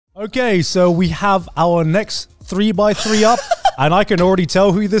Okay, so we have our next 3x3 up, and I can already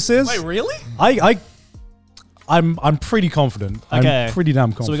tell who this is. Wait, really? I'm pretty confident. Okay. I'm pretty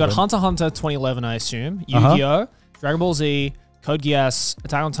damn confident. So we got Hunter x Hunter 2011, I assume. Yu-Gi-Oh! Dragon Ball Z, Code Geass,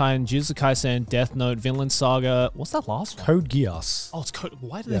 Attack on Titan, Jujutsu Kaisen, Death Note, Vinland Saga. What's that last one? Code Geass. Oh, it's Code.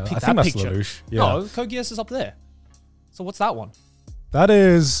 Why did they pick I that think that's picture? Lelouch. Yeah. No, Code Geass is up there. So what's that one? That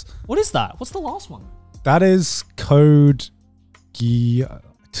is. What is that? What's the last one? That is Code Geass.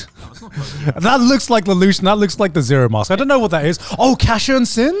 No, it's That looks like Lelouch, and that looks like the Zero Mask. I don't know what that is. Oh, Casshern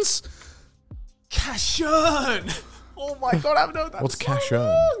Sins? Casshern! Oh my god, I've known that. What's so Casshern?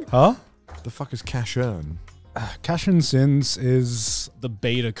 long. Huh? The fuck is Casshern? Casshern Sins is... The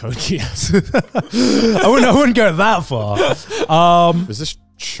beta Code Geass. I wouldn't go that far. Is this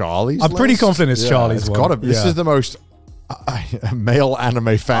Charlie's I'm pretty list? confident it's Charlie's It's one. gotta be. This Yeah. is the most male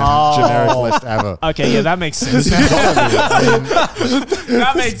anime fan generic list ever. Okay, yeah, that makes sense.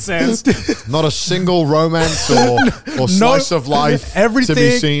 That made sense. Not a single romance or slice of life to be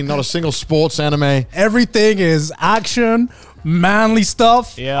everything- seen. Not a single sports anime. Everything is action, manly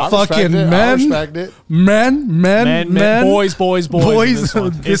stuff. Yeah. I fucking I men. respect it. Men. Boys. Boys.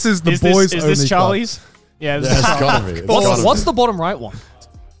 This is the boys Is only this Charlie's? Yeah, this Yeah, is it's gotta be. It's gotta What's be. the bottom right one?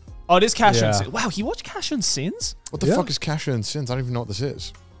 Oh, it is Casshern Yeah. Sins. Wow, he watched Casshern Sins? What the fuck is Casshern Sins? I don't even know what this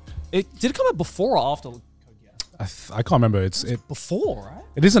is. Did it come out before or after Code Geass? I can't remember. It Before,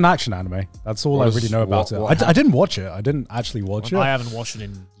 right? is an action anime. That's all What I is- really know about what it. I didn't watch it. I didn't actually watch it. I haven't watched it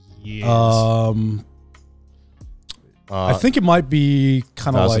in years. I think it might be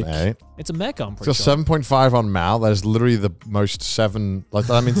kind of like 2008. It's a mecha, I'm It's pretty got sure. 7.5 on Mal. That is literally the most 7. Like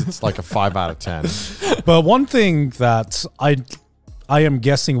that means it's like a 5 out of 10. But one thing that I am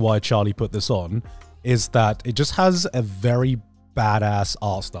guessing why Charlie put this on is that it just has a very badass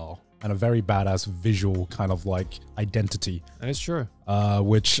art style and a very badass visual kind of like identity, That is true.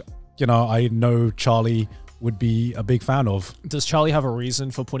 which, you know, I know Charlie would be a big fan of. Does Charlie have a reason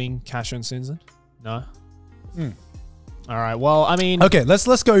for putting Casshern Sins in? No? All right, well, I mean... Okay, let's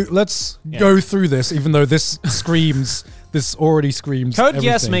go through this, even though this already screams Code everything.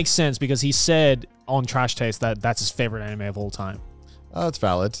 Geass makes sense because he said on Trash Taste that that's his favorite anime of all time. That's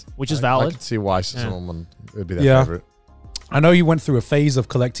valid. Which is I valid. can see why someone would be their Yeah. favorite. I know you went through a phase of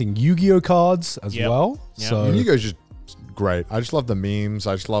collecting Yu-Gi-Oh cards as Yep. well. Yep. So Yu-Gi-Oh's just great. I just love the memes.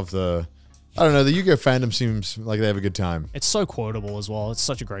 I just love the... I don't know. The Yu-Gi-Oh fandom seems like they have a good time. It's so quotable as well. It's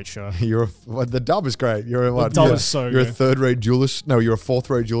such a great show. The dub is great. You're a what? dub You're- is so You're a good. third-rate duelist. No, you're a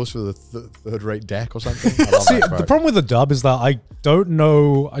fourth-rate duelist with a third-rate deck or something. I love see, that the quote. problem with the dub is that I don't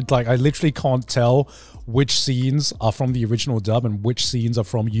know. I literally can't tell which scenes are from the original dub and which scenes are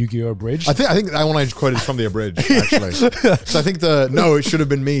from Yu-Gi-Oh! Abridged. I think that one I quoted is from the abridged, actually. So I think it should have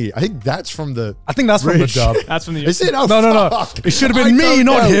been me. I think that's from the... I think that's from the Bridge. dub. That's from the... Is it? Oh, No. fuck. It should have I been me, don't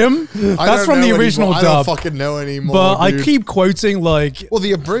not know. him. I That's don't from the know original anymore. I dub. don't fucking know anymore, But dude. I keep quoting like, Well,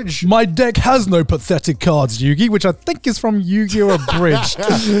 the abridged... my deck has no pathetic cards, Yugi, which I think is from Yu-Gi-Oh! Abridged. And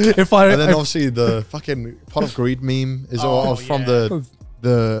then if obviously the fucking Pot of Greed meme is all from yeah.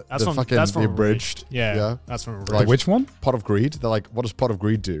 the That's from the abridged. Yeah, that's from Like, which one? Pot of Greed. They're like, what does Pot of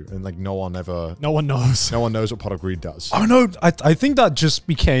Greed do? And like, no one knows. No one knows. No one knows what Pot of Greed does. Oh no, I think that just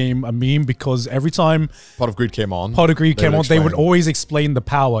became a meme because every time Pot of Greed came on. Pot of Greed came on, they would explain. always explain the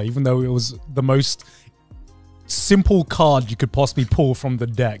power, even though it was the most simple card you could possibly pull from the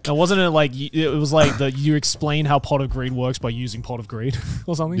deck. And wasn't it like... It was like you explain how Pot of Greed works by using Pot of Greed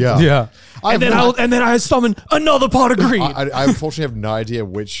or something? Yeah. Yeah. And then I summon another Pot of Greed. I unfortunately have no idea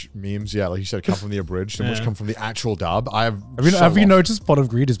which memes, like you said, come from the abridged and which Yeah. come from the actual dub. Have you noticed Pot of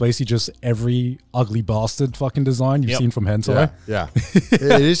Greed is basically just every ugly bastard fucking design you've Yep. seen from hentai? Yeah.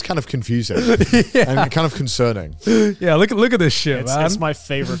 It is kind of confusing and kind of concerning. Yeah, look at this shit, man. It's my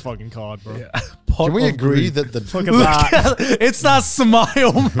favorite fucking card, bro. Pot Can we of agree Greed. that the Look at that. It's that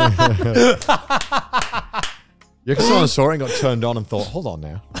smile, man. Someone saw it and got turned on and thought, hold on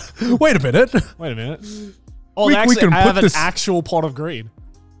now. Wait a minute. Wait a minute. Oh, We- they we actually can I put have an this- actual Pot of Greed.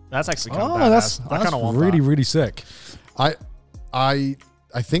 That's actually kind of Oh, badass. that's I kind of want really, that. really sick. I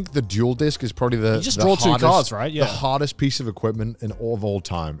think the dual disc is probably the You just the draw two hardest- cards, right? Yeah. The hardest piece of equipment in all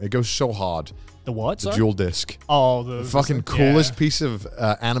time. It goes so hard. The what? The sorry? dual disc. Oh, the Fucking coolest piece of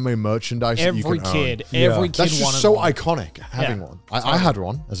anime merchandise that you Every can kid, own. every kid That's wanted just so one. iconic having Yeah. one. I had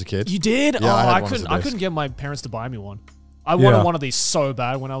one as a kid. You did? Yeah, oh, I had I one as a couldn't disc. get my parents to buy me one. I wanted Yeah. one of these so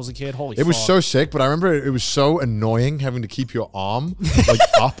bad when I was a kid. Holy It was fuck. so sick, but I remember it was so annoying having to keep your arm like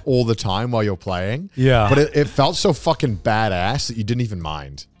up all the time while you're playing. Yeah. But it felt so fucking badass that you didn't even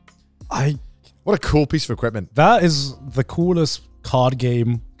mind. I What a cool piece of equipment. That is the coolest card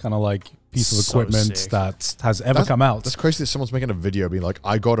game kind of like piece of So equipment sick. that has ever come out. That's crazy that someone's making a video being like,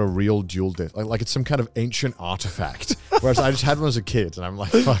 I got a real dual disc. Like it's some kind of ancient artifact. Whereas I just had one as a kid and I'm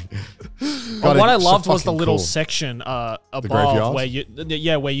like, fuck. But what I it's so loved was the fucking little cool. section above graveyard?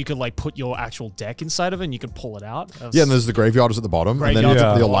 where you could like put your actual deck inside of it and you could pull it out. Yeah, and there's the graveyard is at the bottom, and then Graveyard your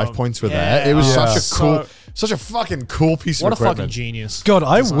at the life bottom. points were Yeah. there. It was Yeah. such a So- such a fucking cool piece what a of equipment. fucking genius. God,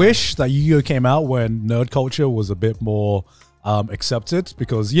 I design. wish that Yu-Gi-Oh came out when nerd culture was a bit more accepted,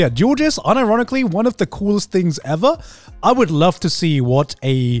 because yeah, dual disc, unironically, one of the coolest things ever. I would love to see what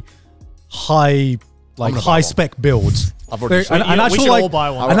a high gonna buy high one. spec build. I've already An, seen an we actual should like all buy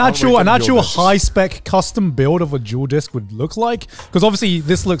one. an I'm actual already getting dual discs. high spec custom build of a dual disc would look like, because obviously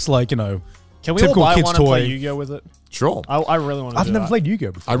this looks like, you know, Can we all typical buy kid's one and play toy. Yu-Gi-Oh with it? Sure. I really want to. I've never played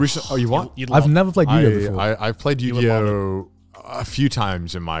Yu-Gi-Oh before. I recently. Oh, you what? I've never played Yu-Gi-Oh before. I've played would love Yu-Gi-Oh a few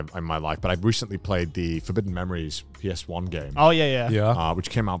times in my life, but I recently played the Forbidden Memories PS1 game, Oh yeah. Yeah. which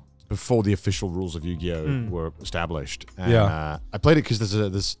came out before the official rules of Yu-Gi-Oh were established. And, Yeah. I played it because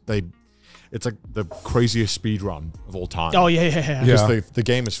it's like the craziest speed run of all time. Oh yeah. Yeah. Because the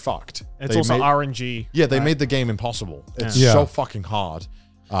game is fucked. It's They also made- RNG. Yeah, they right? made the game impossible. It's Yeah. so fucking hard.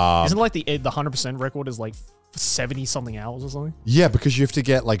 Isn't it like the 100% record is like 70 something hours or something? Yeah, because you have to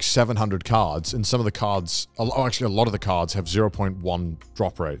get like 700 cards, and some of the cards, actually a lot of the cards have 0.1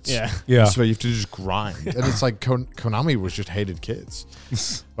 drop rates. Yeah. Yeah. So you have to just grind, and it's like Konami was just hated kids.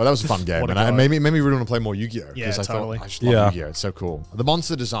 But that was a fun game, What a and it god. made me really want to play more Yu-Gi-Oh. Yeah, I totally. thought I just love Yeah. Yu-Gi-Oh. It's so cool. The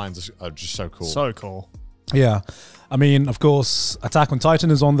monster designs are just so cool. So cool. Yeah. I mean, of course, Attack on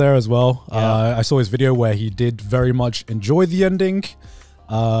Titan is on there as well. Yeah. I saw his video where he did very much enjoy the ending.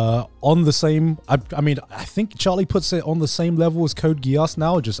 On the same, I mean, I think Charlie puts it on the same level as Code Geass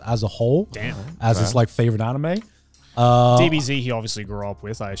now, just as a whole, Damn. as his like favorite anime. DBZ he obviously grew up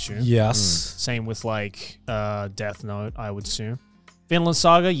with, I assume. Yes. Same with like Death Note, I would assume. Vinland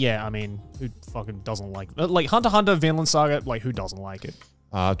Saga, yeah, I mean, who fucking doesn't like like Hunter x Hunter, Vinland Saga, like who doesn't like it?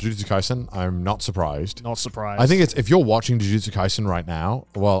 Jujutsu Kaisen, I'm not surprised. Not surprised. I think it's if you're watching Jujutsu Kaisen right now.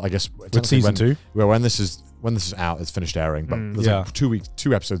 Well, I guess technically season when, 2? Well, when this is out, it's finished airing, but there's Yeah. like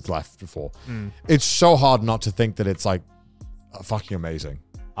 2 episodes left before. It's so hard not to think that it's like fucking amazing.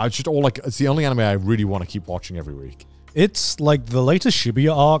 It's the only anime I really want to keep watching every week. It's like the latest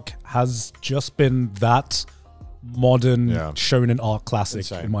Shibuya arc has just been that modern Yeah. shonen arc classic,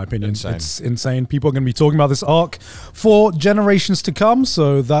 Insane. in my opinion. Insane. It's insane. People are going to be talking about this arc for generations to come,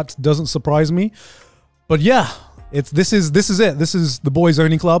 so that doesn't surprise me. But yeah, this is it. This is the boys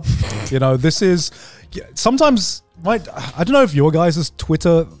owning club. You know, this is sometimes I don't know if your guys'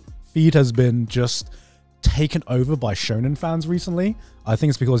 Twitter feed has been just taken over by shonen fans recently. I think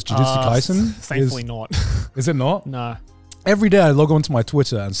it's because Jujutsu Kaisen thankfully not. is it not? No. Every day I log onto my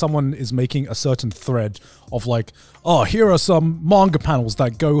Twitter and someone is making a certain thread of like, oh, here are some manga panels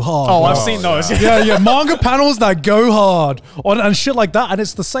that go hard. Oh, I've seen those. yeah, manga panels that go hard and shit like that, and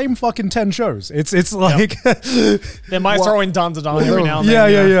it's the same fucking 10 shows. It's like, They might throw in Dun every now and yeah,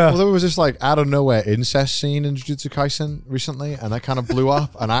 then. yeah. Well, there was this like out of nowhere incest scene in Jujutsu Kaisen recently, and that kind of blew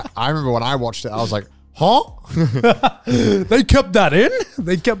up. And I remember when I watched it, I was like, huh? They kept that in.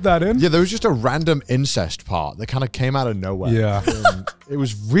 They kept that in. Yeah, there was just a random incest part that kind of came out of nowhere. Yeah. And it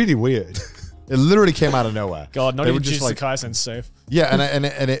was really weird. It literally came out of nowhere. God, not They even were just Jujutsu like, Kaisen's safe. yeah, and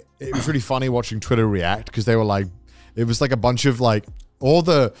it was really funny watching Twitter react because they were like, it was like a bunch of like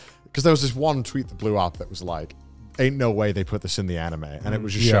because there was this one tweet that blew up that was like, ain't no way they put this in the anime, and it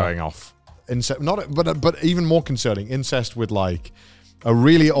was just Yeah. showing off incest, but even more concerning, incest with like a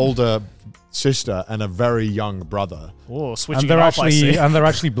really older sister and a very young brother, Oh, switching And it up, I see. they're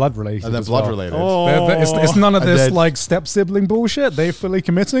actually blood related. and they're as blood well. related. Oh. It's none of And this then- like step sibling bullshit. They fully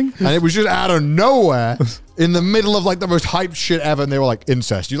committing. And it was just out of nowhere in the middle of like the most hyped shit ever. And they were like,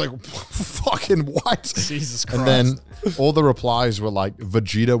 incest. You're like, fucking what? Jesus Christ. And then all the replies were like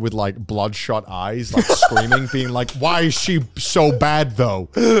Vegeta with like bloodshot eyes, like screaming, being like, why is she so bad though?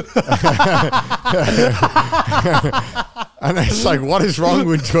 And it's like, what is wrong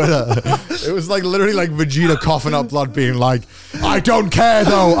with Twitter? It was like literally like Vegeta coughing up blood, being like, I don't care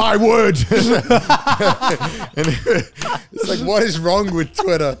though, I would. And it's like, what is wrong with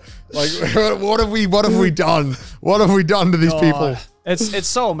Twitter? Like, what have we done? What have we done to these people? It's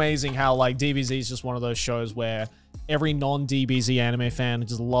so amazing how like DBZ is just one of those shows where every non-DBZ anime fan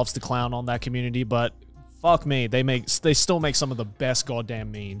just loves to clown on that community, but fuck me, they still make some of the best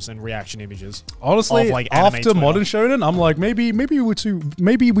goddamn memes and reaction images. Honestly, of, like, anime after Twitter. modern shonen, I'm like maybe we were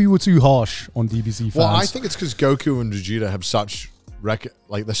too harsh on DBZ fans. Well, I think it's because Goku and Vegeta have such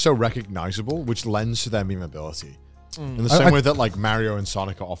they're so recognizable, which lends to their meme ability. In the same way that like Mario and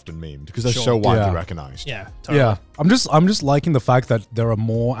Sonic are often memed because they're so widely recognized. Yeah, totally. Yeah, I'm just liking the fact that there are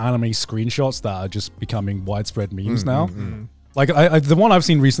more anime screenshots that are just becoming widespread memes now. Like the one I've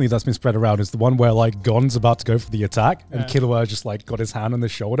seen recently that's been spread around is the one where like Gon's about to go for the attack and Killua just like got his hand on the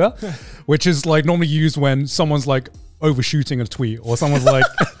shoulder, which is like normally used when someone's like overshooting a tweet or someone's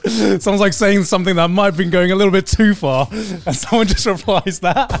like saying something that might have been going a little bit too far and someone just replies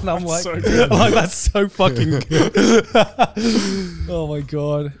that and I'm like, that's so fucking good. Oh my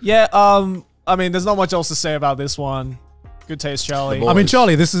god. Yeah, I mean, there's not much else to say about this one. Good taste, Charlie. I mean,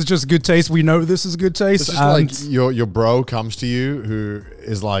 Charlie, this is just good taste. We know this is good taste. It's just like your bro comes to you who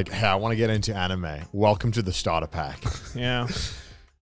is like, hey, I want to get into anime. Welcome to the starter pack. Yeah.